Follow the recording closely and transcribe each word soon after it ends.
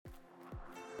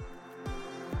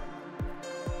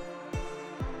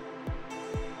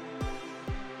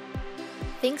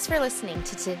Thanks for listening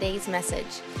to today's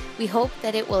message. We hope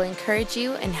that it will encourage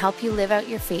you and help you live out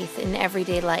your faith in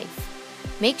everyday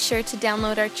life. Make sure to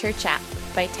download our church app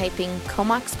by typing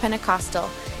Comox Pentecostal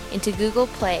into Google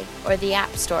Play or the App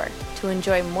Store to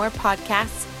enjoy more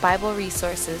podcasts, Bible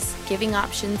resources, giving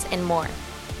options, and more.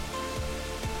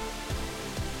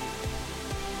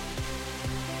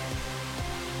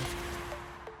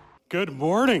 Good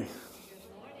morning.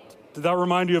 Did that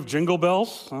remind you of Jingle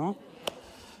Bells? Huh?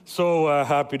 So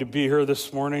happy to be here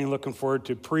this morning. Looking forward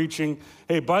to preaching.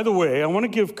 Hey, by the way, I want to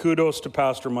give kudos to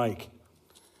Pastor Mike.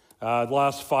 The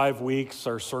last 5 weeks,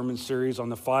 our sermon series on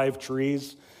the 5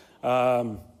 trees.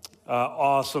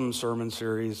 Awesome sermon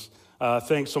series.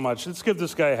 Thanks so much. Let's give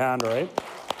this guy a hand, right?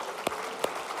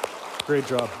 Great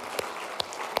job.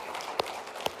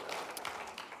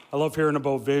 I love hearing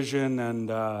about vision, and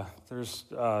there's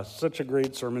such a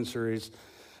great sermon series.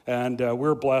 And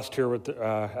we're blessed here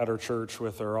at our church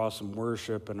with our awesome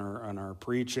worship and our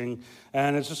preaching.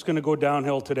 And it's just going to go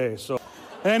downhill today. So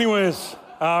anyways,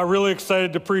 really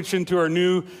excited to preach into our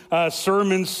new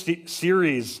sermon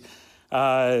series,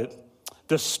 The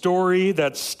Story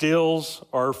That Stills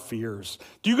Our Fears.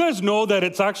 Do you guys know that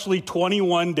it's actually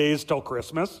 21 days till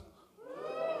Christmas?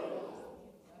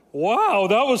 Wow,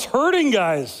 that was hurting,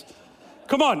 guys.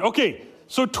 Come on, okay.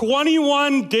 So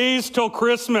 21 days till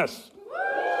Christmas.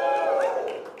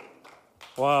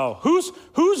 Wow.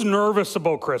 Who's nervous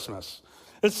about Christmas?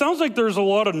 It sounds like there's a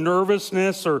lot of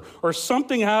nervousness or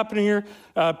something happening here.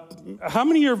 How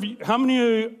many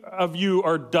of you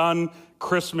are done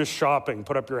Christmas shopping?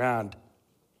 Put up your hand.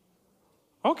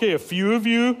 Okay, a few of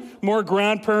you, more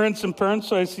grandparents and parents,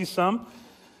 so I see some.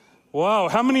 Wow.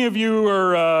 How many of you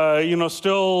are,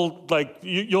 still like,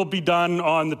 you'll be done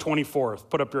on the 24th?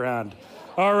 Put up your hand.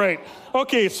 All right.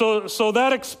 Okay, so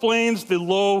that explains the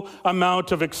low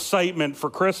amount of excitement for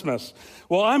Christmas.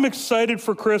 Well, I'm excited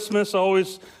for Christmas. I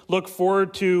always look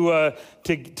forward to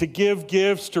give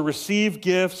gifts, to receive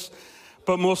gifts,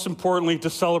 but most importantly, to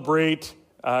celebrate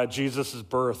Jesus'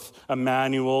 birth.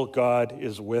 Emmanuel, God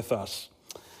is with us.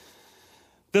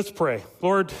 Let's pray.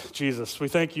 Lord Jesus, we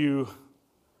thank you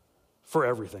for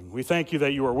everything. We thank you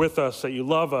that you are with us, that you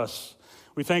love us.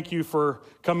 We thank you for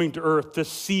coming to earth to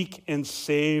seek and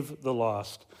save the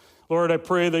lost. Lord, I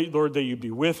pray that you'd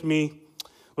be with me.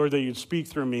 Lord, that you'd speak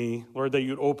through me. Lord, that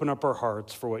you'd open up our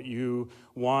hearts for what you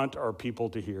want our people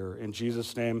to hear. In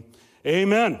Jesus' name,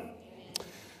 amen.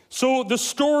 So the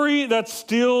story that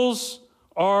stills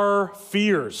our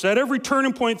fears. At every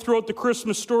turning point throughout the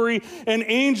Christmas story, an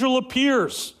angel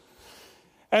appears.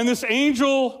 And this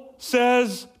angel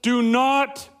says, do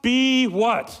not be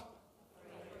what?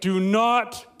 Do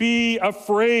not be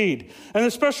afraid. And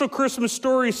the special Christmas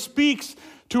story speaks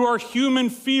to our human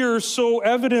fears so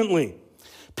evidently.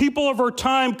 People of our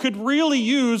time could really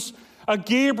use a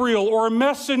Gabriel or a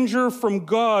messenger from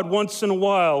God once in a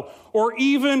while, or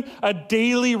even a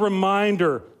daily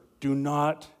reminder, do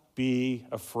not be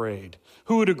afraid.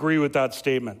 Who would agree with that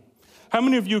statement? How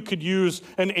many of you could use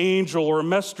an angel or a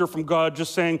messenger from God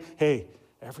just saying, hey,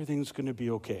 everything's going to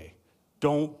be okay.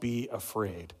 Don't be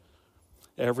afraid.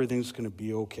 Everything's going to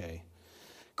be okay.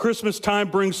 Christmas time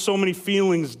brings so many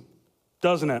feelings,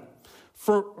 doesn't it?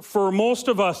 For most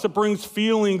of us, it brings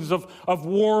feelings of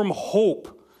warm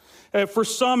hope. For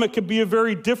some, it could be a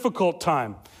very difficult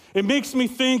time. It makes me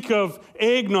think of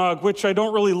eggnog, which I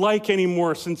don't really like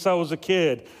anymore since I was a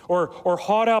kid, or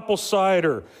hot apple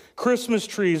cider, Christmas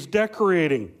trees,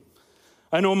 decorating.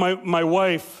 I know my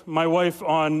wife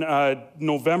on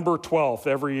November 12th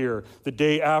every year, the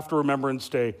day after Remembrance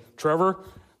Day. Trevor,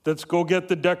 let's go get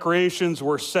the decorations.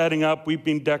 We're setting up. We've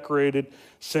been decorated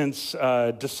since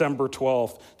December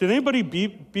 12th. Did anybody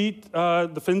beat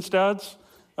the Finstads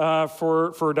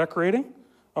for decorating?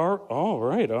 All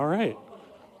right.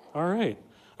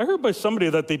 I heard by somebody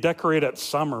that they decorate at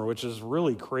summer, which is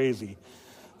really crazy.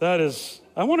 I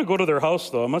want to go to their house,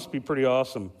 though. It must be pretty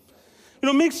awesome.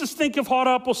 It makes us think of hot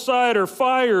apple cider,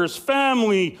 fires,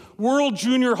 family, World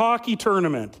Junior Hockey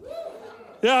Tournament.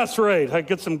 Yeah, that's right. I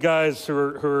get some guys who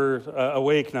are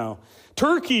awake now.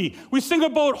 Turkey. We sing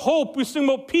about hope. We sing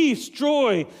about peace,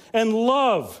 joy, and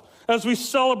love as we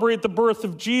celebrate the birth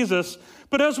of Jesus.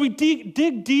 But as we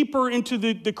dig deeper into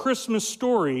the Christmas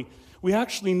story, we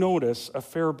actually notice a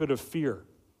fair bit of fear.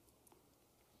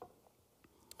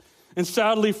 And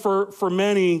sadly, for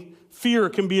many, fear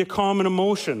can be a common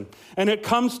emotion, and it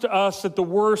comes to us at the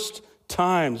worst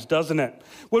times, doesn't it?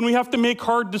 When we have to make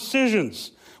hard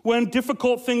decisions, when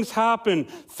difficult things happen,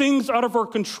 things out of our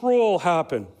control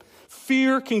happen.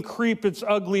 Fear can creep its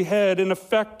ugly head and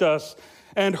affect us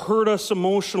and hurt us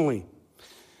emotionally.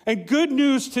 And good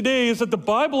news today is that the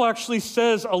Bible actually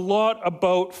says a lot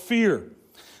about fear,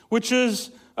 which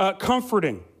is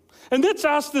comforting. And let's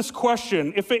ask this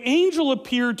question. If an angel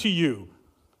appeared to you,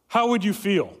 how would you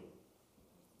feel?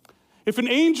 If an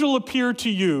angel appeared to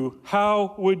you,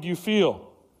 how would you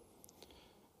feel?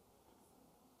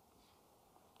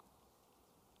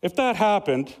 If that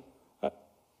happened,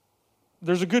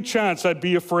 there's a good chance I'd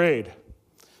be afraid.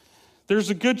 There's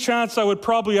a good chance I would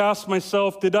probably ask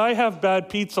myself, did I have bad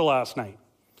pizza last night?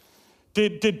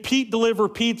 Did Pete deliver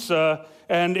pizza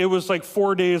and it was like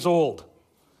 4 days old?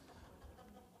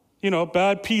 You know,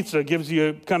 bad pizza gives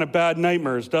you kind of bad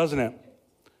nightmares, doesn't it?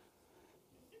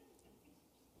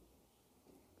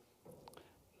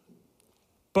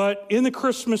 But in the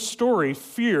Christmas story,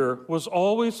 fear was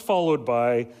always followed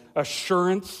by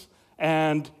assurance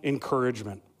and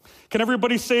encouragement. Can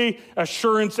everybody say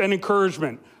assurance and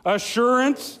encouragement?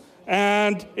 Assurance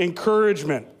and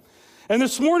encouragement. And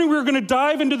this morning we're going to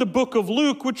dive into the book of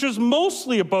Luke, which is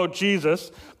mostly about Jesus,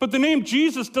 but the name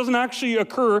Jesus doesn't actually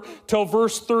occur till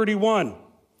verse 31.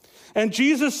 And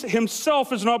Jesus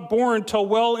himself is not born till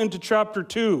well into chapter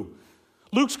 2.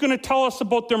 Luke's going to tell us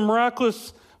about the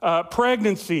miraculous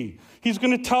pregnancy. He's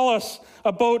going to tell us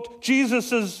about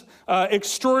Jesus'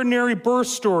 extraordinary birth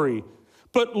story.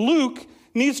 But Luke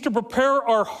needs to prepare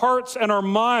our hearts and our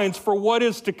minds for what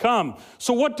is to come.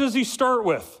 So what does he start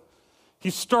with? He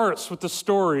starts with the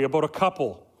story about a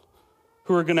couple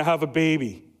who are going to have a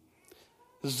baby,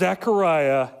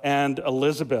 Zechariah and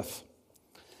Elizabeth.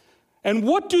 And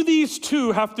what do these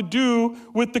two have to do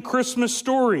with the Christmas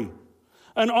story?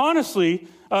 And honestly,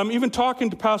 even talking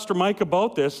to Pastor Mike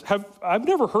about this, I've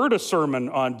never heard a sermon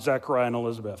on Zechariah and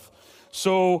Elizabeth.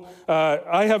 So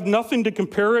I have nothing to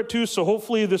compare it to, so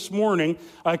hopefully this morning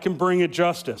I can bring it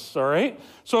justice, all right?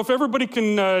 So if everybody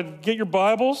can get your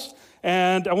Bibles,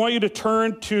 and I want you to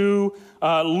turn to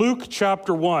Luke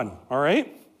chapter 1, all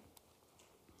right?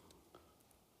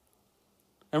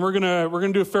 And we're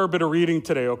gonna do a fair bit of reading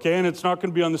today, okay? And it's not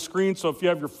gonna be on the screen, so if you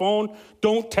have your phone,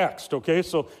 don't text, okay?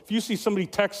 So if you see somebody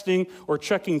texting or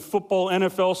checking football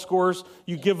NFL scores,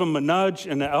 you give them a nudge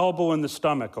and an elbow in the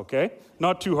stomach, okay?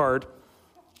 Not too hard,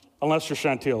 unless you're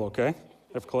Chantil, okay?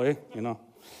 If Clay, you know.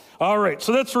 All right,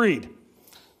 so let's read.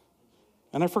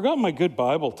 And I forgot my good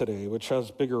Bible today, which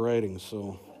has bigger writing,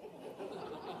 so.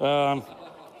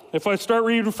 If I start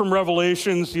reading from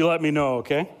Revelations, you let me know,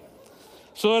 okay?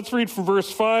 So let's read from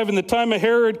verse 5. In the time of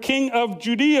Herod, king of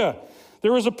Judea,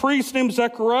 there was a priest named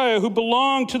Zechariah who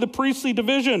belonged to the priestly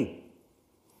division.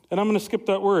 And I'm going to skip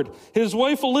that word. His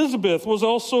wife Elizabeth was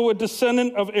also a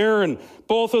descendant of Aaron.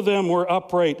 Both of them were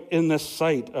upright in the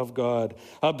sight of God,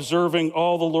 observing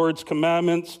all the Lord's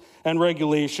commandments and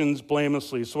regulations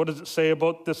blamelessly. So what does it say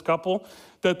about this couple?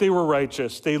 That they were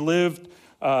righteous. They lived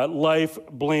life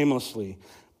blamelessly.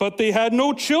 But they had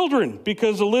no children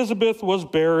because Elizabeth was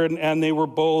barren and they were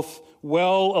both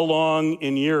well along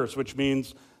in years, which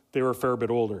means they were a fair bit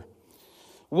older.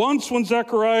 Once when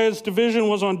Zechariah's division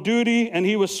was on duty and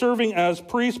he was serving as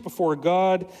priest before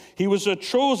God, he was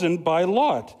chosen by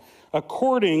lot,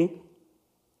 according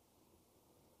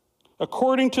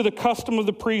to the custom of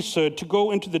the priesthood, to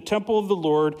go into the temple of the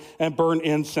Lord and burn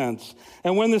incense.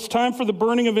 And when this time for the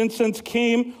burning of incense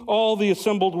came, all the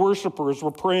assembled worshipers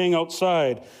were praying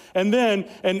outside. And then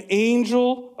an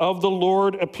angel of the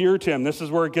Lord appeared to him. This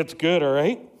is where it gets good, all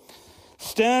right?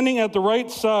 Standing at the right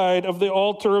side of the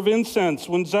altar of incense.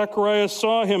 When Zechariah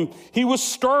saw him, he was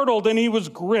startled and he was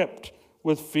gripped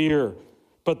with fear.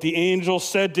 But the angel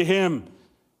said to him,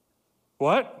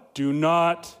 what? Do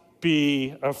not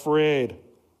be afraid.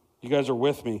 You guys are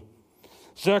with me.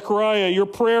 Zechariah, your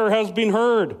prayer has been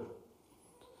heard.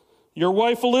 Your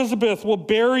wife Elizabeth will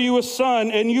bear you a son,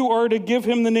 and you are to give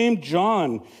him the name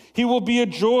John. He will be a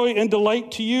joy and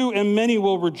delight to you, and many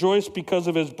will rejoice because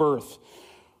of his birth.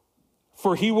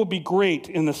 For he will be great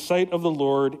in the sight of the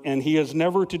Lord, and he is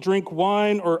never to drink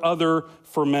wine or other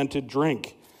fermented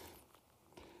drink.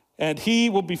 And he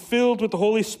will be filled with the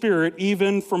Holy Spirit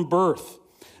even from birth.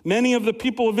 Many of the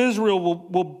people of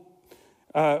Israel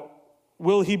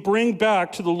will he bring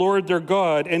back to the Lord their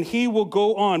God, and he will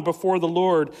go on before the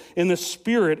Lord in the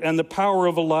spirit and the power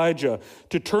of Elijah,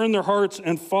 to turn their hearts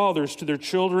and fathers to their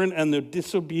children and the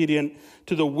disobedient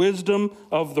to the wisdom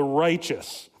of the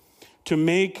righteous, to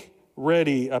make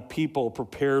ready a people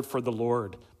prepared for the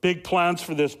Lord. Big plans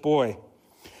for this boy.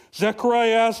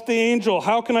 Zechariah asked the angel,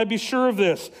 how can I be sure of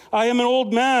this? I am an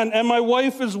old man, and my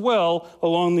wife is well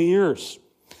along the years.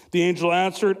 The angel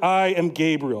answered, I am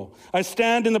Gabriel. I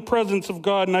stand in the presence of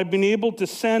God, and I've been able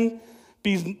to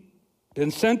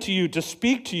been sent to you to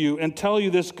speak to you and tell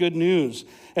you this good news.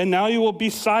 And now you will be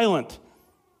silent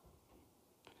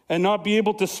and not be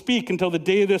able to speak until the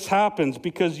day this happens,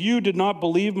 because you did not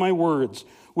believe my words,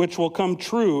 which will come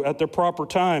true at their proper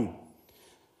time."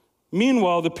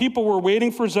 Meanwhile, the people were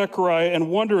waiting for Zechariah and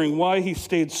wondering why he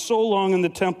stayed so long in the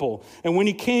temple. And when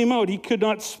he came out, he could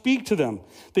not speak to them.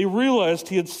 They realized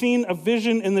he had seen a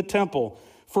vision in the temple,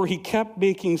 for he kept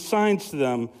making signs to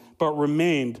them, but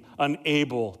remained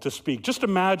unable to speak. Just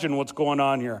imagine what's going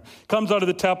on here. Comes out of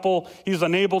the temple, he's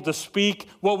unable to speak.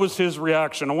 What was his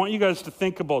reaction? I want you guys to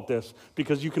think about this,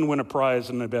 because you can win a prize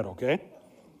in a bit, okay?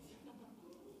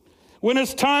 When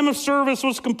his time of service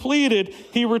was completed,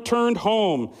 he returned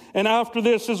home. And after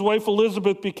this, his wife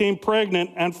Elizabeth became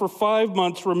pregnant and for 5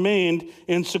 months remained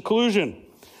in seclusion.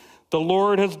 "The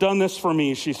Lord has done this for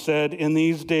me," she said. "In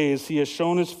these days he has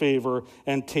shown his favor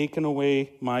and taken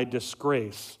away my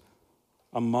disgrace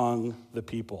among the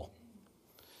people."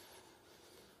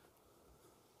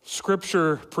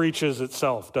 Scripture preaches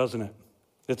itself, doesn't it?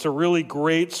 It's a really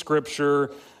great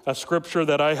scripture, a scripture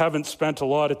that I haven't spent a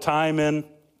lot of time in.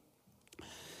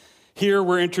 Here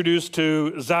we're introduced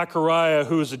to Zechariah,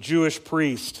 who is a Jewish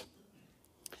priest.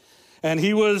 And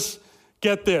he was,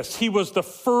 get this, he was the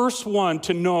first one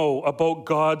to know about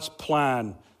God's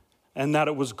plan and that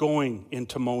it was going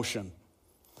into motion.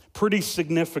 Pretty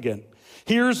significant.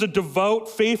 Here's a devout,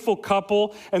 faithful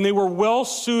couple, and they were well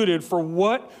suited for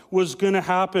what was going to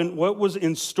happen, what was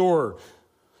in store.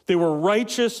 They were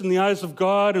righteous in the eyes of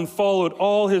God and followed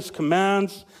all his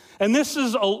commands. And this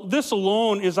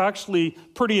alone is actually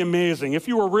pretty amazing. If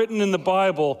you were written in the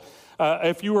Bible,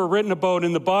 if you were written about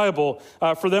in the Bible,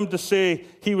 for them to say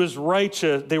he was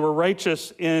righteous, they were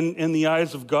righteous in the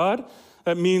eyes of God,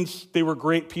 that means they were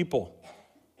great people.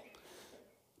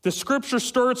 The scripture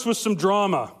starts with some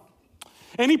drama.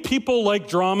 Any people like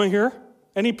drama here?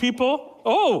 Any people?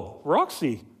 Oh,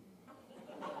 Roxy.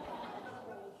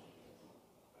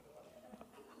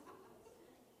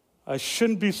 I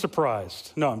shouldn't be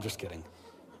surprised. No, I'm just kidding.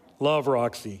 Love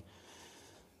Roxy.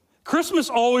 Christmas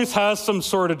always has some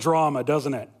sort of drama,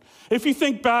 doesn't it? If you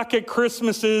think back at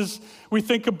Christmases, we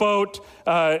think about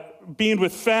being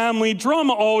with family.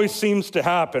 Drama always seems to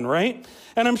happen, right?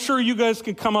 And I'm sure you guys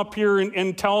can come up here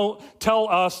and tell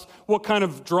us what kind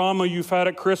of drama you've had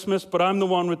at Christmas, but I'm the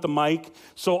one with the mic,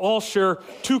 so I'll share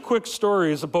 2 quick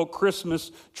stories about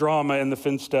Christmas drama in the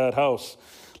Finstad house.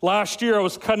 Last year, I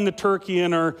was cutting the turkey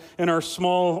in our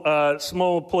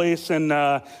small place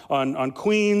on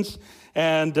Queens,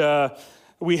 and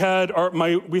we had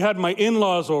my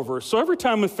in-laws over. So every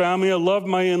time with family, I love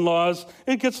my in-laws.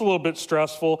 It gets a little bit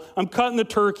stressful. I'm cutting the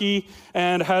turkey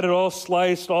and had it all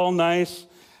sliced, all nice,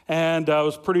 and I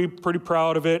was pretty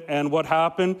proud of it. And what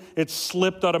happened? It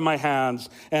slipped out of my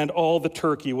hands, and all the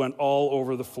turkey went all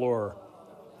over the floor.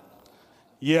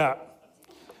 Yeah.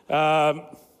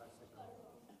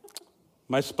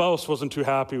 My spouse wasn't too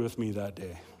happy with me that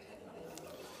day.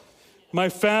 My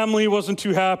family wasn't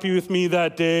too happy with me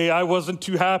that day. I wasn't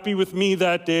too happy with me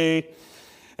that day.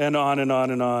 And on and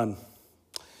on and on.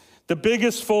 The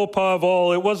biggest faux pas of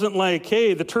all, it wasn't like,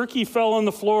 hey, the turkey fell on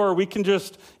the floor. We can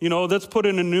just, let's put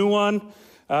in a new one.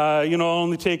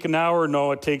 Only take an hour.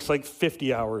 No, it takes like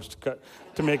 50 hours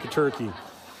to make a turkey.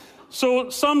 So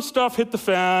some stuff hit the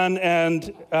fan,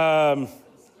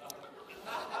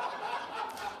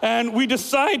 and we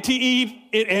decide to eat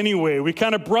it anyway. We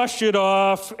kind of brush it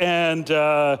off, and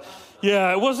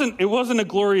it wasn't a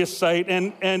glorious sight.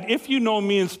 And if you know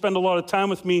me and spend a lot of time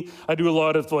with me, I do a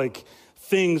lot of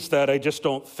things that I just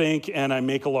don't think, and I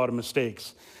make a lot of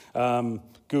mistakes,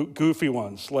 goofy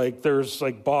ones. Like there's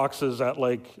boxes at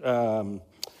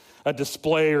a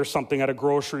display or something at a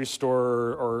grocery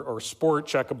store or Sport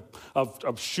Check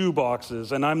of shoe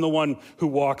boxes, and I'm the one who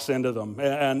walks into them,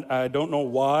 and I don't know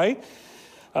why.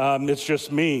 It's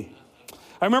just me.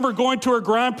 I remember going to our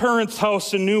grandparents'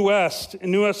 house in New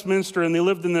Westminster, and they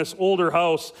lived in this older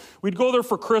house. We'd go there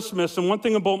for Christmas, and one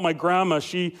thing about my grandma,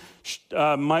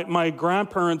 my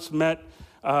grandparents met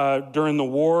during the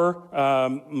war.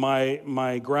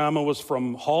 My grandma was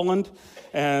from Holland,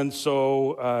 and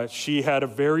so she had a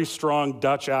very strong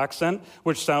Dutch accent,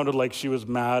 which sounded like she was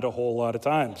mad a whole lot of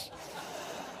times.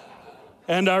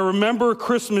 And I remember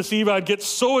Christmas Eve, I'd get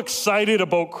so excited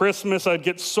about Christmas. I'd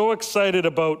get so excited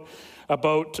about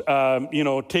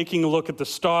taking a look at the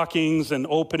stockings and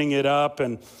opening it up.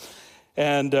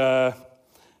 And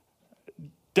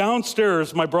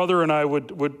downstairs, my brother and I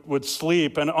would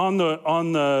sleep. And on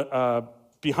the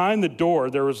behind the door,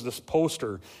 there was this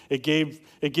poster. It gave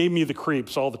me the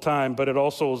creeps all the time, but it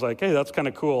also was like, hey, that's kind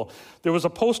of cool. There was a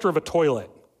poster of a toilet.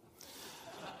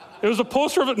 It was a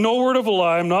poster of it, no word of a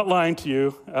lie. I'm not lying to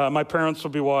you. My parents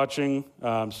will be watching,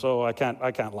 so I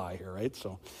can't lie here, right?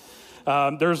 So,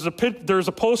 There's a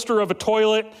poster of a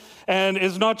toilet, and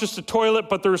it's not just a toilet,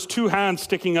 but there's two hands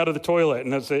sticking out of the toilet.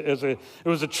 And it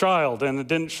was a child, and it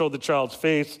didn't show the child's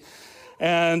face.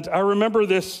 And I remember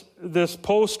this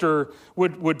poster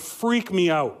would freak me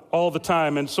out all the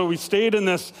time. And so we stayed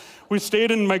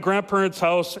in my grandparents'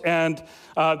 house, and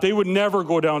they would never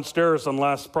go downstairs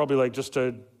unless probably like just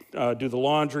to do the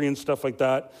laundry and stuff like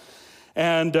that.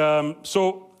 And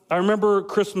so I remember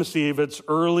Christmas Eve. It's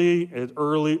early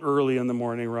in the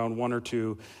morning, around 1 or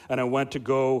 2, and I went to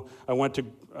go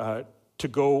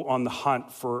on the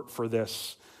hunt for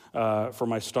this, for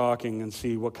my stocking, and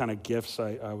see what kind of gifts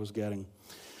I was getting.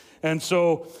 And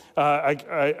so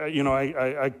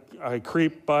I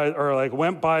creep by, or like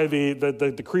went by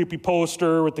the creepy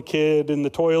poster with the kid in the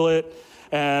toilet,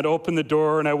 and opened the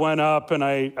door, and I went up, and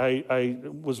I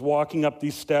was walking up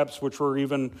these steps, which were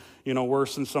even,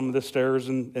 worse than some of the stairs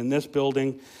in this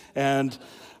building, and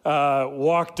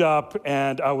walked up,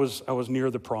 and I was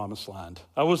near the promised land.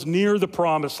 I was near the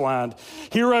promised land.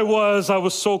 Here I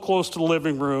was so close to the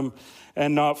living room,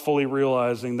 and not fully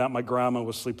realizing that my grandma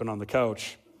was sleeping on the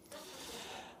couch.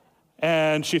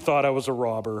 And she thought I was a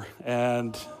robber,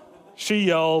 and she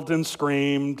yelled and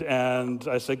screamed, and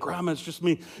I said, "Grandma, it's just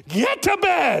me. Get to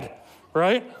bed!"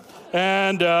 Right?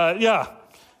 And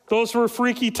those were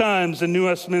freaky times in New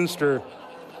Westminster.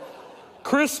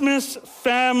 Christmas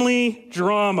family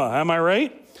drama, am I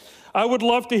right? I would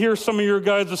love to hear some of your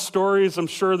guys' stories. I'm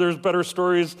sure there's better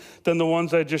stories than the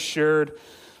ones I just shared.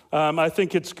 I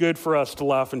think it's good for us to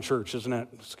laugh in church, isn't it?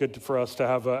 It's good for us to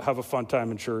have a fun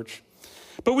time in church.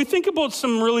 But we think about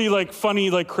some really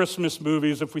funny Christmas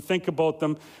movies. If we think about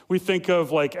them, we think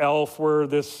of Elf, where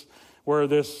this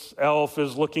elf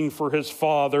is looking for his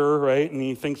father, right? And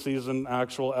he thinks he's an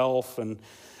actual elf. And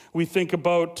we think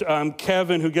about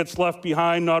Kevin, who gets left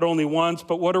behind not only once,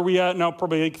 but what are we at now?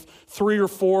 Probably 3 or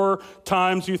 4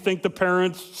 times. You think the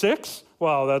parents 6?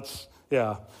 Wow, that's,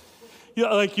 yeah.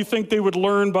 Yeah, you think they would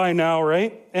learn by now,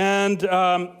 right? And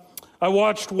I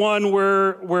watched one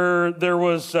where there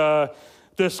was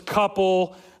this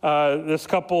couple,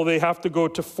 they have to go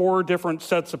to 4 different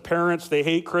sets of parents. They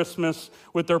hate Christmas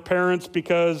with their parents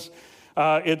because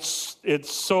it's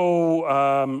so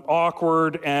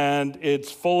awkward and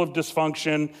it's full of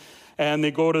dysfunction. And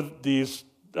they go to these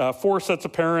 4 sets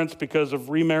of parents because of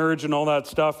remarriage and all that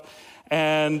stuff.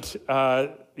 And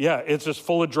it's just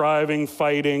full of driving,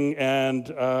 fighting,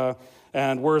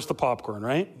 and where's the popcorn,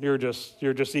 right? You're just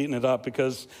eating it up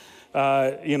because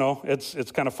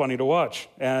it's kind of funny to watch,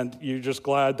 and you're just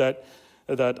glad that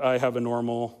I have a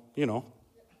normal,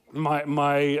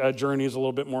 my journey is a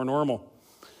little bit more normal.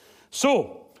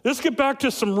 So let's get back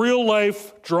to some real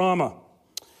life drama.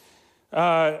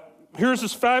 Here's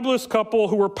this fabulous couple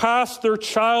who were past their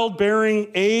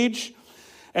childbearing age,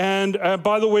 and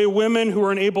by the way, women who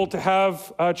are unable to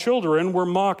have children were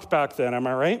mocked back then. Am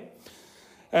I right?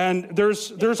 And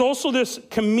there's also this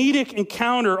comedic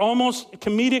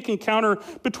encounter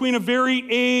between a very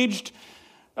aged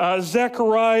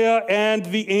Zechariah and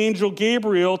the angel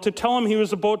Gabriel to tell him he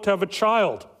was about to have a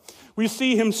child. We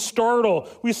see him startle.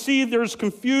 We see there's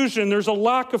confusion. There's a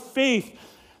lack of faith.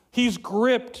 He's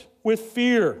gripped with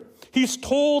fear. He's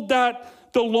told that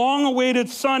the long-awaited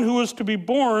son who was to be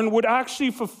born would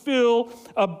actually fulfill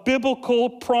a biblical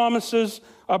promise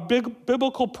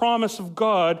of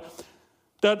God,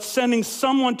 that's sending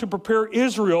someone to prepare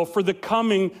Israel for the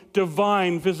coming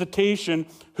divine visitation.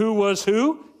 Who was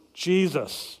who?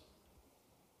 Jesus.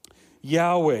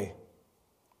 Yahweh.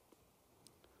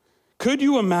 Could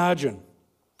you imagine?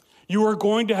 You are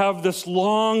going to have this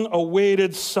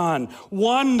long-awaited son,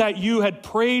 one that you had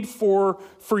prayed for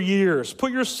years.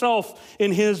 Put yourself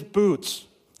in his boots,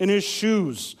 in his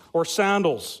shoes or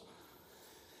sandals.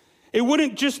 It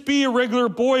wouldn't just be a regular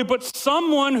boy, but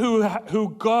someone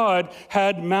who God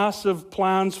had massive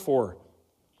plans for.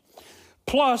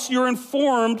 Plus, you're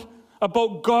informed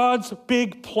about God's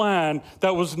big plan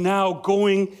that was now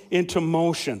going into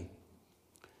motion.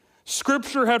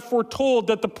 Scripture had foretold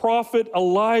that the prophet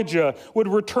Elijah would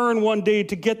return one day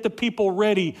to get the people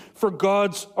ready for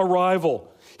God's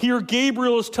arrival. Here,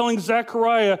 Gabriel is telling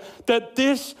Zechariah that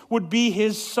this would be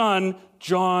his son,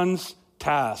 John's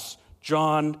task.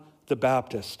 John the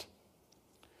Baptist.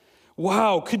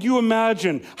 Wow, could you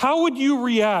imagine? How would you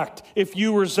react if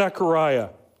you were Zechariah?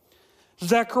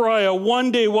 Zechariah,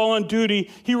 one day while on duty,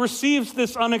 he receives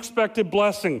this unexpected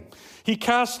blessing. He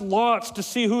casts lots to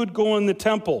see who would go in the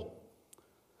temple,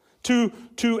 to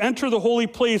enter the holy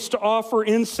place to offer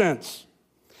incense.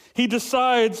 He's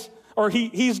decided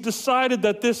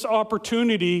this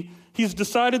opportunity,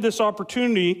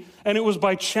 and it was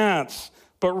by chance,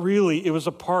 but really it was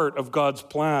a part of God's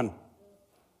plan.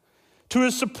 To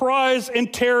his surprise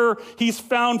and terror, he's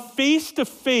found face to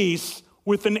face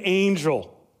with an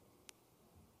angel.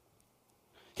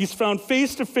 He's found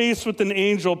face to face with an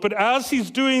angel, but as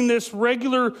he's doing this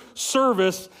regular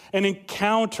service, an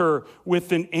encounter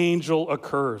with an angel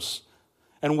occurs.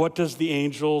 And what are the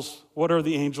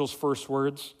angel's first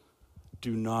words?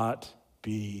 Do not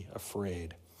be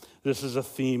afraid. This is a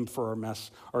theme for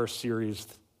our series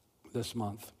this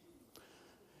month.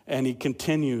 And he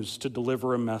continues to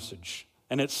deliver a message,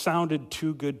 and it sounded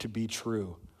too good to be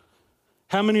true.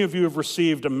 How many of you have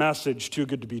received a message too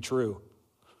good to be true?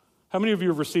 How many of you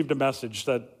have received a message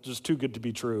that is too good to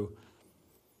be true?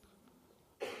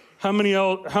 How many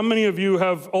of you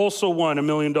have also won $1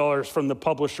 million from the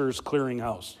Publishers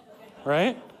Clearinghouse,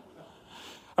 right?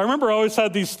 I remember I always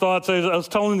had these thoughts. I was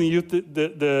telling the youth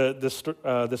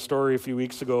the story a few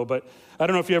weeks ago, but I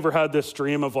don't know if you ever had this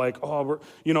dream of like,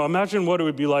 imagine what it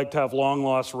would be like to have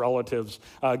long-lost relatives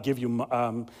give you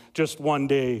just one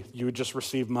day, you would just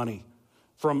receive money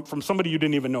from somebody you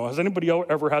didn't even know. Has anybody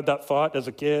ever had that thought as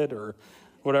a kid or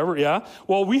whatever? Yeah.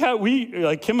 Well,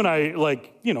 Kim and I,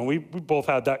 we both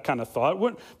had that kind of thought.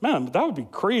 Man, that would be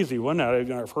crazy, wouldn't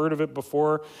it? I've heard of it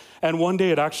before. And one day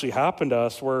it actually happened to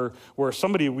us where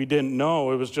somebody we didn't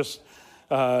know, it was just,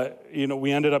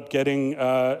 we ended up getting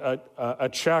a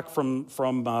check from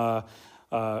a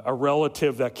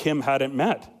relative that Kim hadn't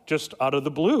met, just out of the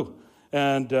blue.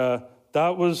 And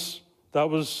that was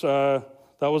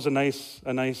a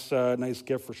nice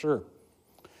gift for sure.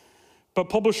 But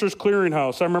Publishers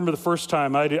Clearinghouse, I remember the first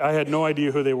time I had no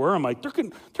idea who they were. I'm like, they're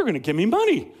going to give me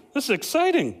money. This is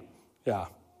exciting. Yeah,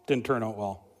 didn't turn out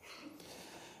well.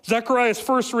 Zechariah's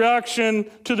first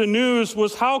reaction to the news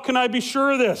was, how can I be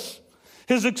sure of this?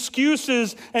 His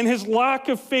excuses and his lack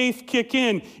of faith kick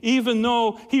in, even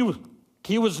though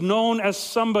he was known as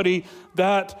somebody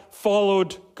that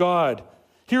followed God.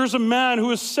 Here's a man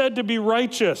who is said to be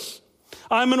righteous.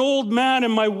 I'm an old man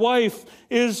and my wife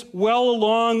is well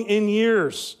along in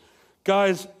years.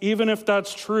 Guys, even if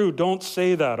that's true, don't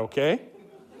say that, okay?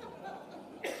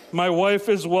 My wife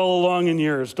is well along in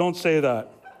years. Don't say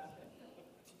that.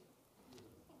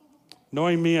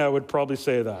 Knowing me, I would probably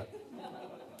say that.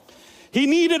 He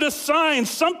needed a sign,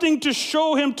 something to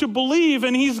show him to believe,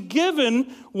 and he's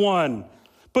given one.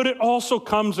 But it also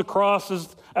comes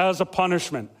across as a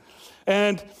punishment.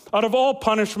 And out of all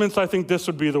punishments, I think this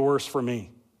would be the worst for me.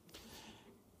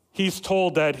 He's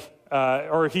told that,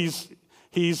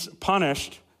 he's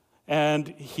punished, and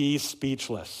he's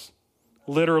speechless.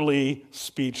 Literally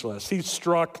speechless. He's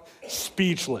struck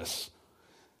speechless.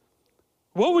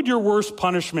 What would your worst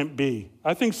punishment be?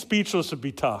 I think speechless would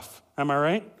be tough. Am I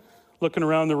right? Looking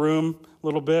around the room a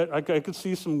little bit, I could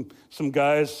see some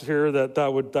guys here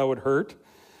that would hurt.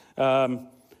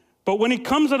 But when he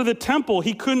comes out of the temple,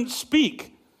 he couldn't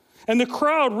speak. And the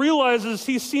crowd realizes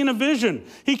he's seen a vision.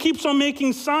 He keeps on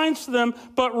making signs to them,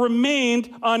 but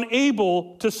remained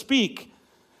unable to speak.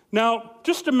 Now,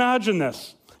 just imagine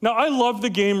this. Now, I love the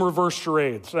game reverse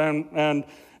charades, and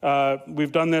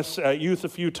we've done this at youth a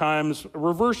few times.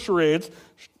 Reverse charades,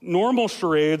 normal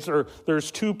charades,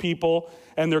 there's two people,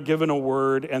 and they're given a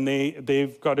word, and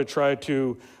they've got to try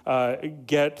to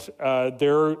get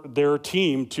their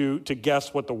team to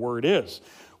guess what the word is.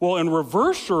 Well, in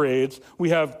reverse charades, we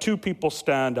have two people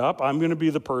stand up. I'm going to be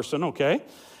the person, okay?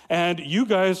 And you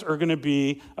guys are going to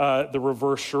be the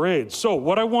reverse charades. So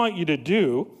what I want you to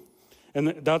do, and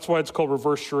that's why it's called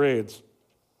reverse charades,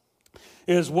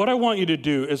 is what I want you to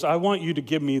do is I want you to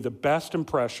give me the best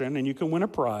impression, and you can win a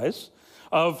prize,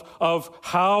 of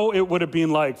how it would have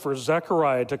been like for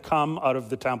Zechariah to come out of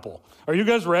the temple. Are you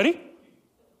guys ready?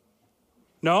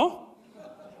 No?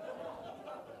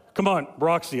 Come on,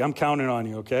 Roxy, I'm counting on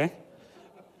you, okay?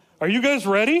 Are you guys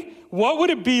ready? What would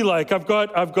it be like? I've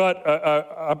got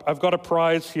a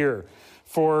prize here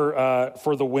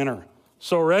for the winner.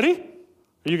 So ready?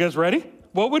 Are you guys ready?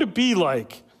 What would it be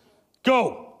like?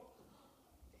 Go.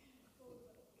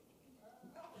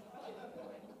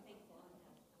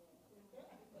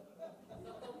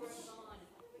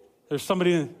 There's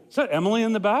somebody, is that Emily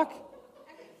in the back?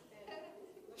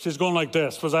 She's going like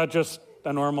this. Was that just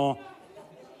a normal?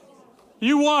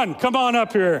 You won. Come on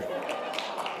up here.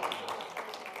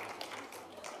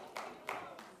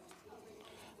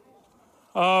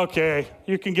 Okay,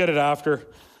 you can get it after.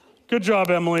 Good job,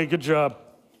 Emily. Good job.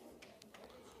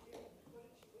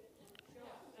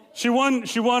 She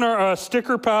won our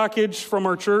sticker package from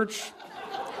our church.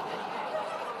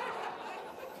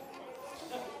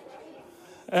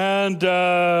 And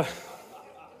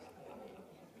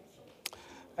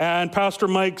Pastor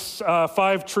Mike's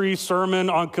 5-tree sermon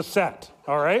on cassette,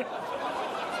 all right?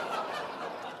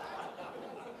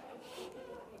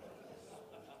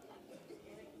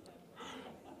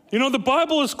 You know, the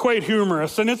Bible is quite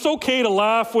humorous, and it's okay to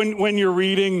laugh when you're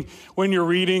reading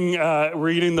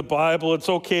the Bible. It's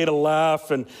okay to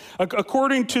laugh. And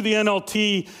according to the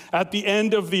NLT, at the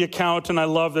end of the account, and I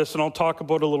love this, and I'll talk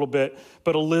about it a little bit,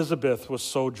 but Elizabeth was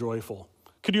so joyful.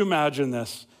 Could you imagine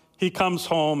this? He comes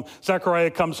home,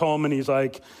 Zechariah comes home, and he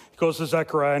goes to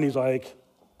Zechariah, and he's like,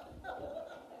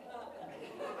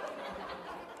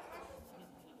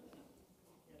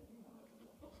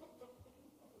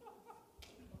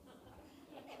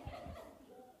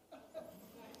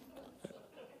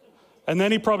 and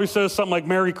then he probably says something like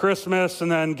Merry Christmas,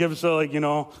 and then gives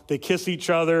they kiss each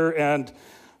other and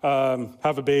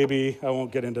have a baby. I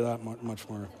won't get into that much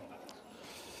more.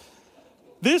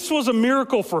 This was a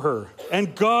miracle for her,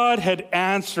 and God had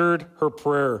answered her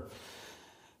prayer.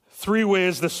 3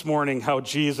 ways this morning how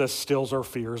Jesus stills our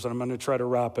fears, and I'm going to try to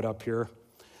wrap it up here.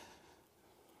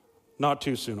 Not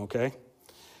too soon, okay?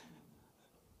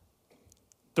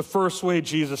 The first way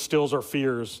Jesus stills our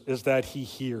fears is that he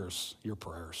hears your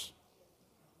prayers.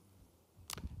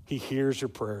 He hears your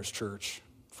prayers, church,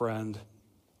 friend.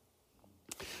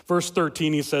 Verse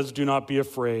 13, he says, do not be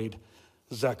afraid,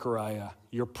 Zechariah.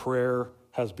 Your prayer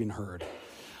has been heard.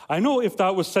 I know if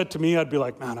that was said to me, I'd be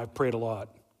like, man, I've prayed a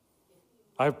lot.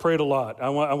 I've prayed a lot. I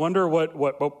wonder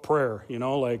what prayer,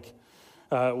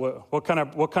 what kind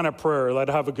of prayer? That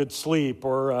I have a good sleep,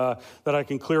 or that I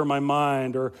can clear my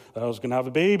mind, or that I was going to have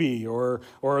a baby, or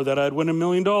that I'd win $1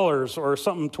 million, or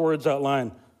something towards that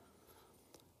line.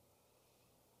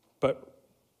 But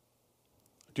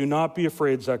do not be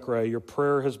afraid, Zechariah. Your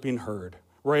prayer has been heard.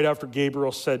 Right after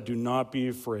Gabriel said, do not be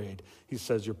afraid, he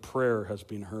says, your prayer has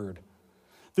been heard.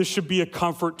 This should be a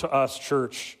comfort to us,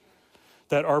 church,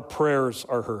 that our prayers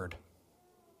are heard.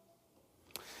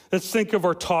 Let's think of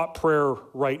our top prayer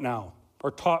right now.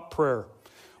 Our top prayer.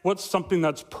 What's something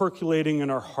that's percolating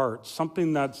in our heart?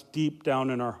 Something that's deep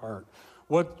down in our heart?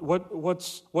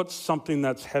 What's something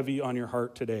that's heavy on your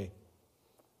heart today?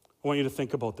 I want you to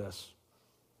think about this.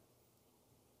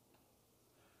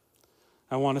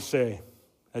 I want to say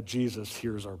that Jesus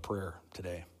hears our prayer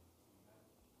today.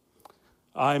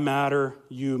 I matter,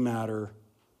 you matter,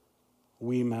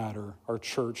 we matter, our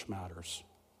church matters.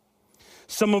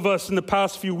 Some of us in the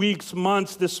past few weeks,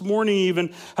 months, this morning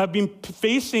even, have been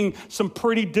facing some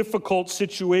pretty difficult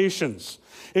situations.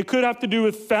 It could have to do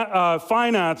with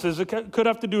finances. It could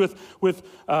have to do with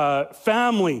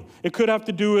family. It could have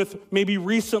to do with maybe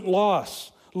recent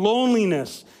loss,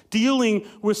 loneliness, dealing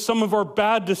with some of our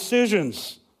bad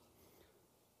decisions.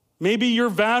 Maybe your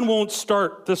van won't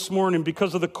start this morning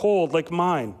because of the cold, like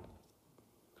mine.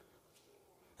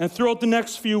 And throughout the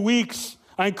next few weeks,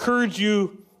 I encourage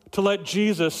you to let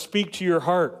Jesus speak to your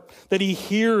heart, that he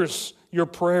hears your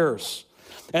prayers.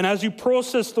 And as you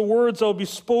process the words that will be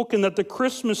spoken, that the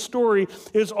Christmas story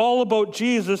is all about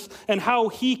Jesus and how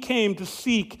he came to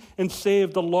seek and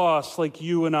save the lost like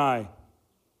you and I.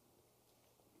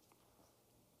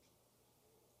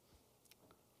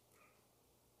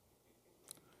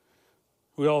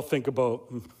 We all think about,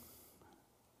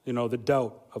 the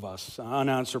doubt of us,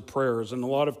 unanswered prayers. And a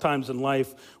lot of times in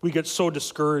life, we get so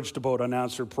discouraged about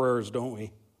unanswered prayers, don't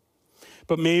we?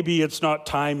 But maybe it's not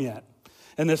time yet.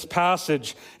 And this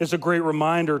passage is a great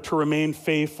reminder to remain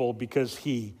faithful because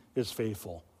he is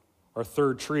faithful. Our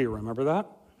third tree, remember that?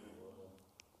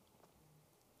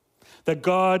 That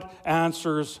God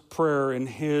answers prayer in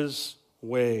his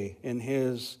way, in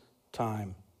his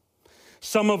time.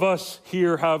 Some of us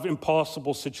here have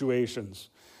impossible situations,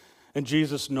 and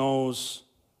Jesus knows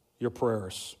your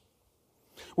prayers.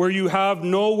 Where you have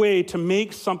no way to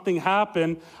make something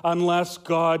happen unless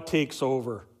God takes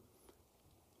over.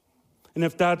 And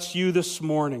if that's you this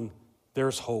morning,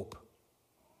 there's hope.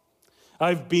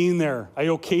 I've been there. I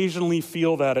occasionally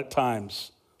feel that at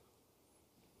times.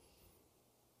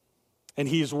 And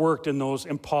he's worked in those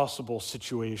impossible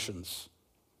situations.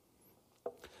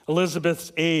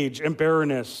 Elizabeth's age and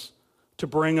barrenness to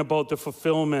bring about the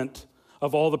fulfillment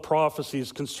of all the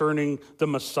prophecies concerning the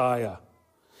Messiah.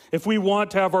 If we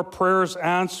want to have our prayers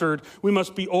answered, we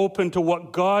must be open to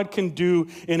what God can do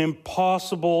in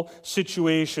impossible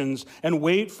situations and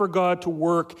wait for God to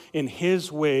work in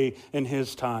his way and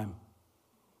his time.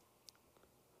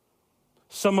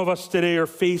 Some of us today are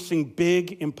facing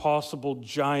big, impossible,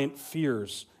 giant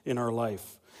fears in our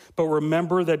life. But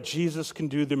remember that Jesus can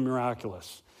do the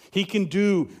miraculous. He can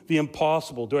do the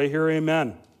impossible. Do I hear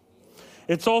amen?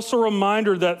 It's also a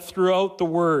reminder that throughout the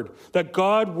Word, that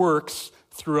God works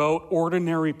throughout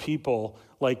ordinary people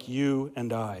like you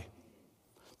and I.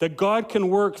 That God can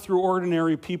work through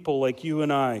ordinary people like you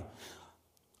and I,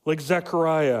 like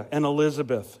Zechariah and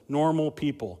Elizabeth, normal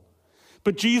people.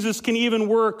 But Jesus can even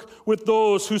work with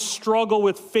those who struggle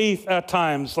with faith at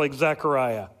times, like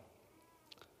Zechariah.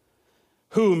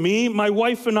 Who, me? My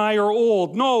wife and I are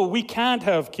old. No, we can't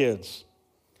have kids.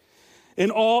 At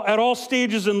all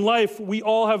stages in life, we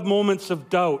all have moments of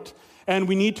doubt, and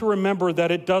we need to remember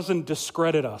that it doesn't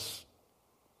discredit us.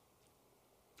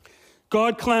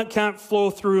 God can't flow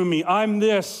through me. I'm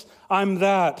this, I'm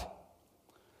that.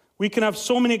 We can have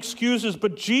so many excuses,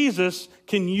 but Jesus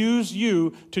can use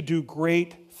you to do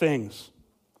great things.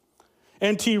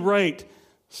 N.T. Wright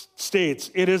states,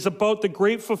 "It is about the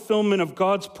great fulfillment of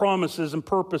God's promises and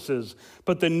purposes,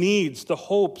 but the needs, the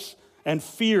hopes, and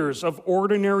fears of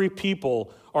ordinary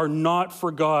people are not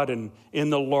forgotten in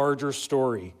the larger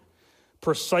story,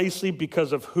 precisely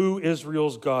because of who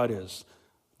Israel's God is,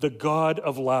 the God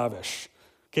of lavish."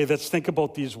 Okay, let's think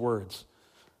about these words.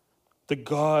 The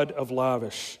God of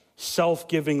lavish,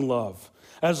 self-giving love.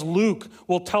 As Luke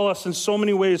will tell us in so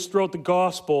many ways throughout the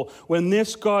gospel, when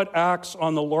this God acts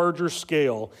on the larger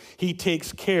scale, he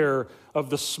takes care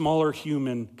of the smaller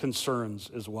human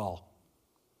concerns as well.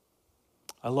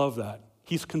 I love that.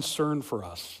 He's concerned for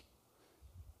us.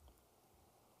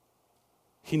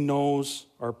 He knows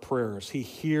our prayers. He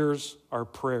hears our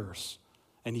prayers,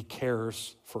 and he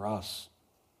cares for us.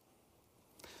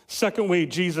 Second way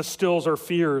Jesus stills our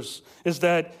fears is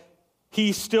that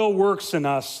he still works in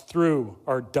us through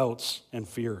our doubts and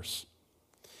fears.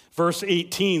 Verse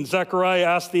 18, Zechariah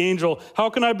asked the angel, "How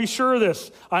can I be sure of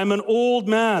this? I'm an old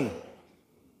man,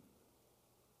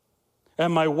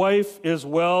 and my wife is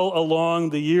well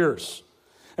along the years."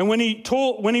 And when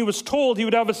he was told he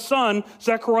would have a son,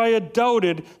 Zechariah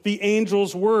doubted the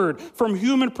angel's word. From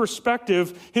human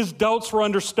perspective, his doubts were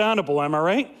understandable, am I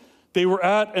right? They were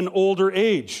at an older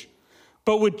age.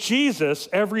 But with Jesus,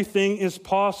 everything is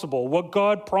possible. What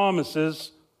God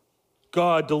promises,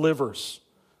 God delivers.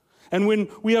 And when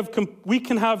we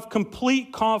can have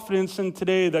complete confidence in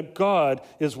today that God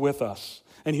is with us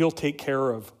and he'll take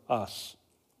care of us.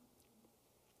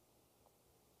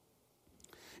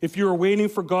 If you are waiting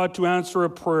for God to answer a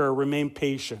prayer, remain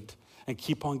patient and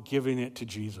keep on giving it to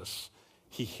Jesus.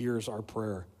 He hears our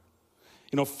prayer.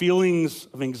 Feelings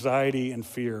of anxiety and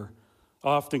fear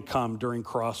often come during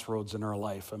crossroads in our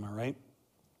life, am I right?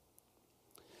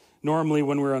 Normally,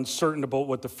 when we're uncertain about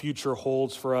what the future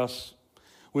holds for us,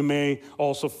 we may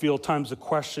also feel times of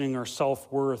questioning our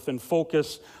self-worth and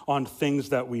focus on things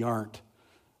that we aren't,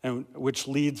 and which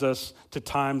leads us to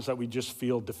times that we just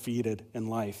feel defeated in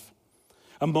life.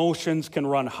 Emotions can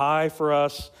run high for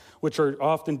us, which are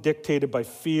often dictated by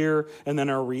fear, and then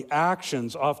our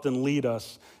reactions often lead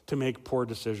us to make poor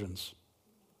decisions.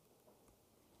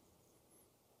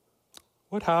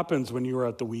 What happens when you are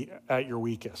at your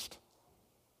weakest?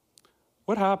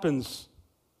 What happens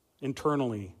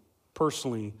internally,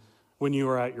 personally, when you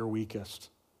are at your weakest?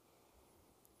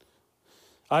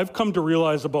 I've come to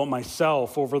realize about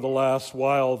myself over the last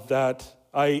while that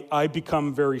I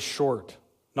become very short,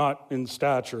 not in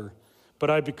stature, but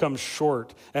I become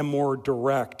short and more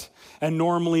direct. And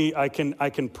normally I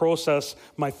can process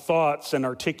my thoughts and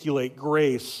articulate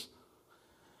grace,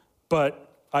 but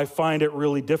I find it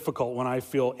really difficult when I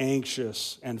feel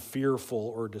anxious and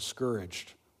fearful or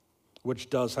discouraged, which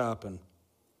does happen.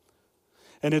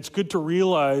 And it's good to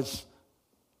realize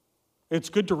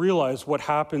what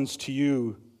happens to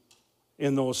you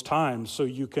in those times so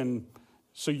you can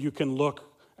look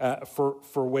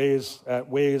for ways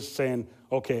saying,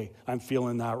 okay, I'm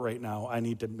feeling that right now. I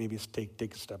need to maybe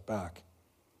take a step back.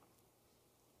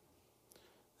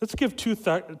 Let's give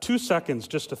 2 seconds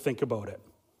just to think about it.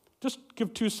 Just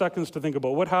give 2 seconds to think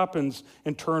about what happens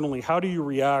internally. How do you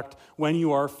react when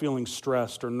you are feeling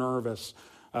stressed or nervous,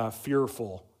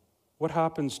 fearful? What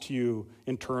happens to you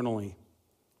internally?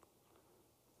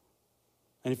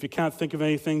 And if you can't think of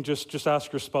anything, just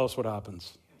ask your spouse what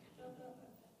happens.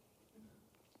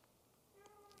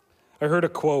 I heard a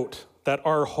quote that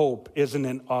our hope isn't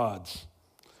in odds.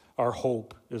 Our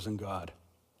hope is in God.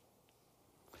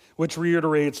 Which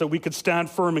reiterates that we could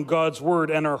stand firm in God's word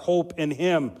and our hope in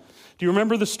him. Do you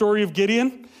remember the story of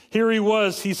Gideon? Here he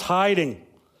was, he's hiding.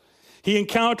 He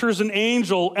encounters an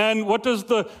angel, and what does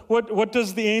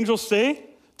the angel say?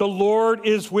 The Lord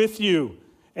is with you.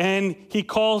 And he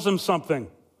calls him something.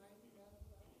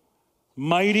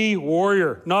 Mighty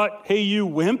warrior. Not, hey, you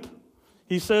wimp.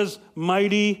 He says,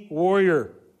 mighty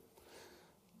warrior.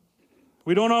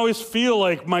 We don't always feel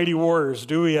like mighty warriors,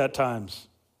 do we, at times?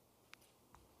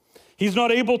 He's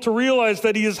not able to realize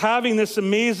that he is having this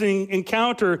amazing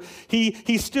encounter.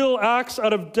 He still acts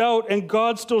out of doubt, and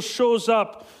God still shows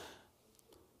up,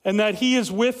 and that he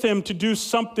is with him to do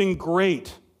something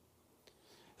great.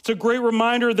 It's a great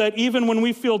reminder that even when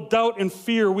we feel doubt and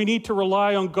fear, we need to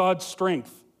rely on God's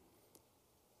strength.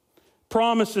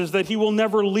 Promises that he will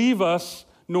never leave us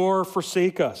nor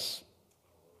forsake us.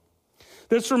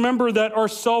 Let's remember that our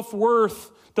self-worth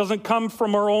doesn't come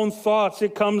from our own thoughts.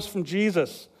 It comes from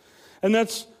Jesus. And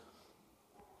let's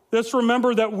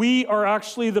remember that we are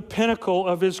actually the pinnacle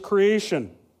of his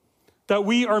creation. That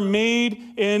we are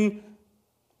made in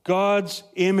God's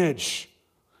image.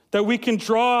 That we can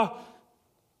draw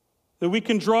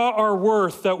our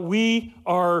worth, that we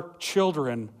are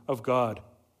children of God.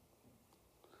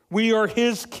 We are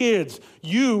his kids.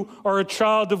 You are a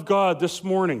child of God this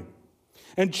morning.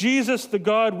 And Jesus, the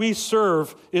God we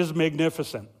serve, is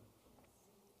magnificent.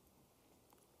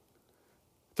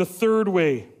 The third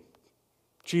way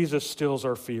Jesus stills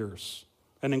our fears,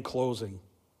 and in closing,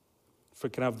 if we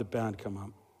can have the band come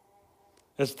up,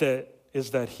 is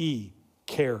that he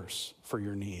cares for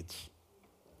your needs.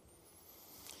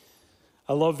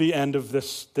 I love the end of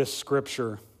this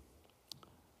scripture.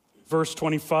 Verse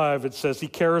 25, it says, he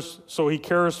cares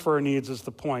for our needs is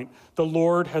the point. The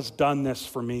Lord has done this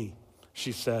for me,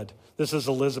 she said. This is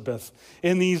Elizabeth.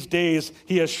 In these days,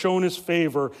 he has shown his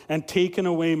favor and taken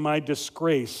away my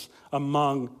disgrace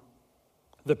among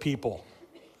the people.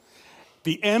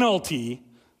 The NLT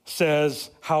says,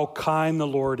 how kind the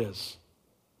Lord is.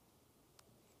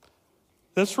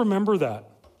 Let's remember that.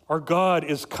 Our God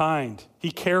is kind.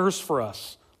 He cares for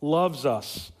us, loves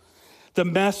us. The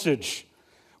message,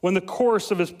 when the course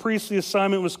of his priestly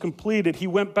assignment was completed, he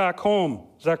went back home,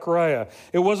 Zechariah.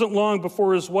 It wasn't long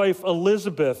before his wife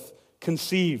Elizabeth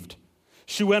conceived.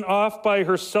 She went off by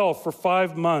herself for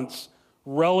 5 months,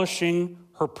 relishing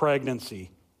her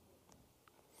pregnancy.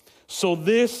 So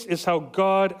this is how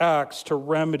God acts to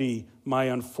remedy my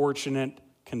unfortunate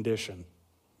condition,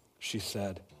 she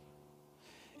said.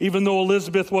 Even though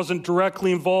Elizabeth wasn't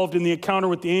directly involved in the encounter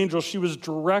with the angel, she was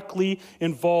directly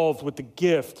involved with the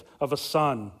gift of a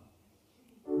son.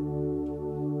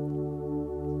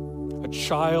 A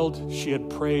child she had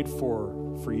prayed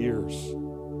for years.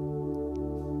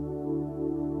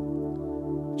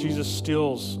 Jesus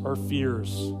stills our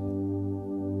fears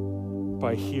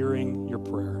by hearing your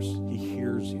prayers. He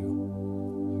hears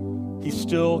you. He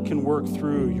still can work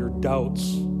through your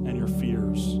doubts and your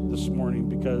fears this morning,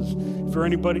 because if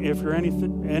you're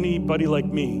anybody like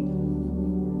me,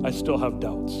 I still have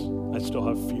doubts. I still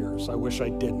have fears. I wish I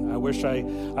didn't. I wish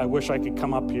I could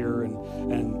come up here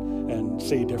and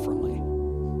say differently,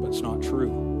 but it's not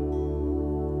true.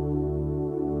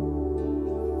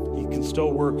 He can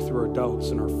still work through our doubts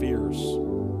and our fears,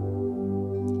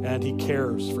 and he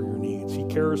cares for your needs. He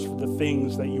cares for the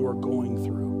things that you are going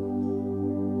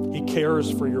through. He cares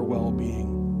for your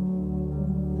well-being.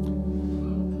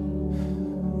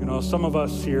 You know, some of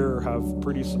us here have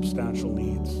pretty substantial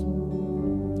needs.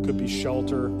 Could be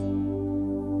shelter.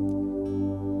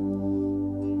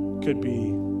 Could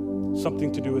be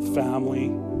something to do with family.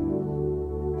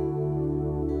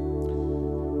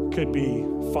 Could be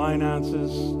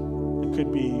finances. It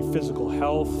could be physical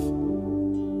health.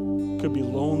 It could be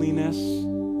loneliness.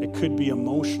 It could be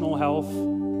emotional health.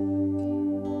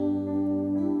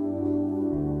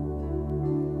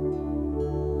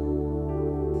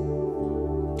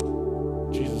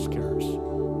 Jesus cares.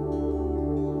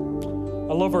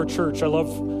 I love our church. I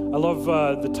love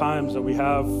the times that we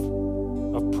have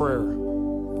of prayer.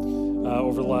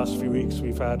 Over the last few weeks,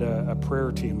 we've had a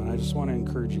prayer team, and I just want to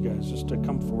encourage you guys just to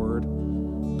come forward,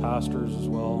 pastors as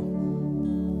well.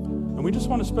 And we just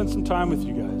want to spend some time with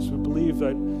you guys. We believe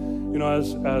that, you know,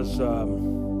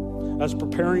 as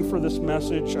preparing for this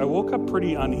message, I woke up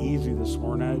pretty uneasy this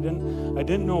morning. I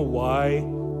didn't know why,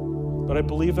 but I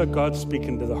believe that God's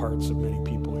speaking to the hearts of many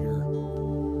people here.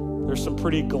 There's some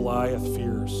pretty Goliath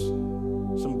fears,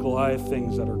 some Goliath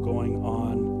things that are going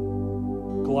on.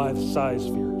 Goliath-sized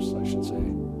fears, I should say.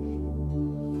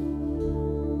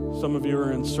 Some of you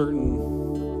are in certain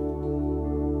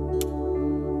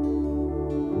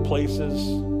places,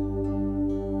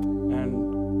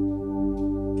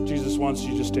 and Jesus wants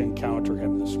you just to encounter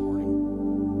him this morning.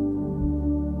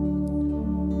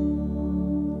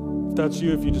 If that's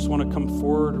you, if you just want to come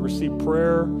forward and receive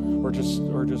prayer, or just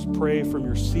pray from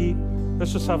your seat,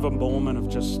 let's just have a moment of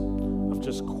just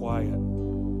quiet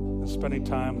and spending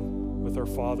time with our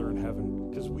Father in heaven,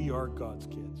 because we are God's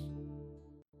kids.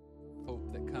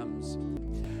 Hope that comes.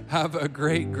 Have a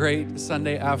great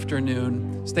Sunday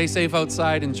afternoon. Stay safe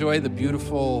outside. Enjoy the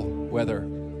beautiful weather.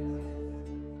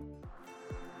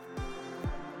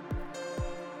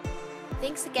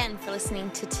 Thanks again for listening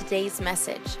to today's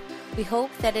message. We hope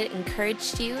that it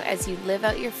encouraged you as you live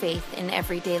out your faith in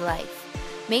everyday life.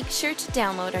 Make sure to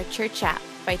download our church app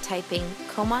by typing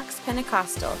Comox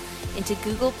Pentecostal into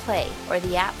Google Play or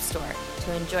the App Store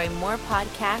to enjoy more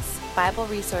podcasts, Bible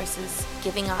resources,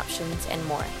 giving options, and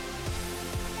more.